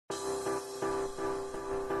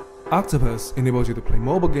Octopus enables you to play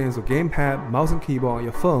mobile games with gamepad, mouse and keyboard on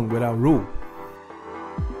your phone without rule.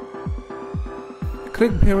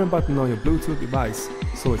 Click the parent button on your Bluetooth device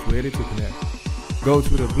so it's ready to connect. Go to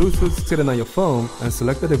the Bluetooth setting on your phone and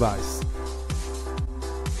select the device.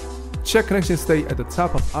 Check connection state at the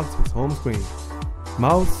top of Octopus home screen.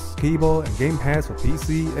 Mouse, keyboard, and gamepads for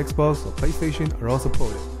PC, Xbox, or PlayStation are all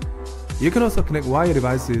supported. You can also connect wired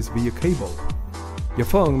devices via cable. Your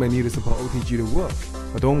phone may need to support OTG to work,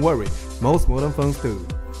 but don't worry, most modern phones do.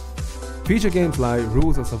 Feature games like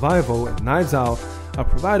Rules of Survival and Knives Out are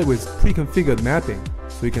provided with pre-configured mapping,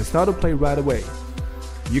 so you can start to play right away.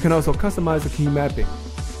 You can also customize the key mapping,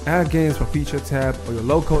 add games from Feature tab or your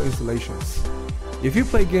local installations. If you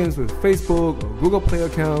play games with Facebook or Google Play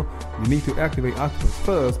account, you need to activate Octopus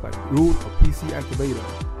first by root or PC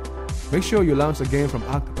activator. Make sure you launch the game from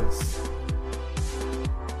Octopus.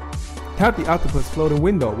 Tap the Octopus floating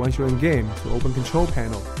window once you're in game to open control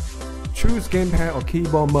panel. Choose gamepad or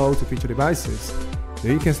keyboard mode to feature devices.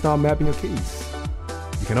 Then you can start mapping your keys.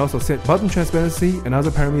 You can also set button transparency and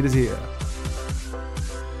other parameters here.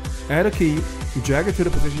 Add a key, drag it to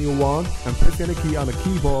the position you want, and press any key on the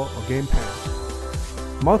keyboard or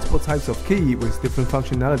gamepad. Multiple types of key with different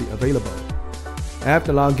functionality available.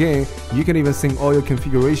 After login, you can even sync all your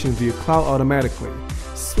configurations via cloud automatically.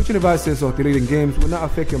 Switching devices or deleting games will not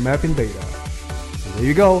affect your mapping data. So there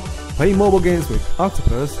you go, play mobile games with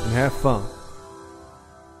Octopus and have fun.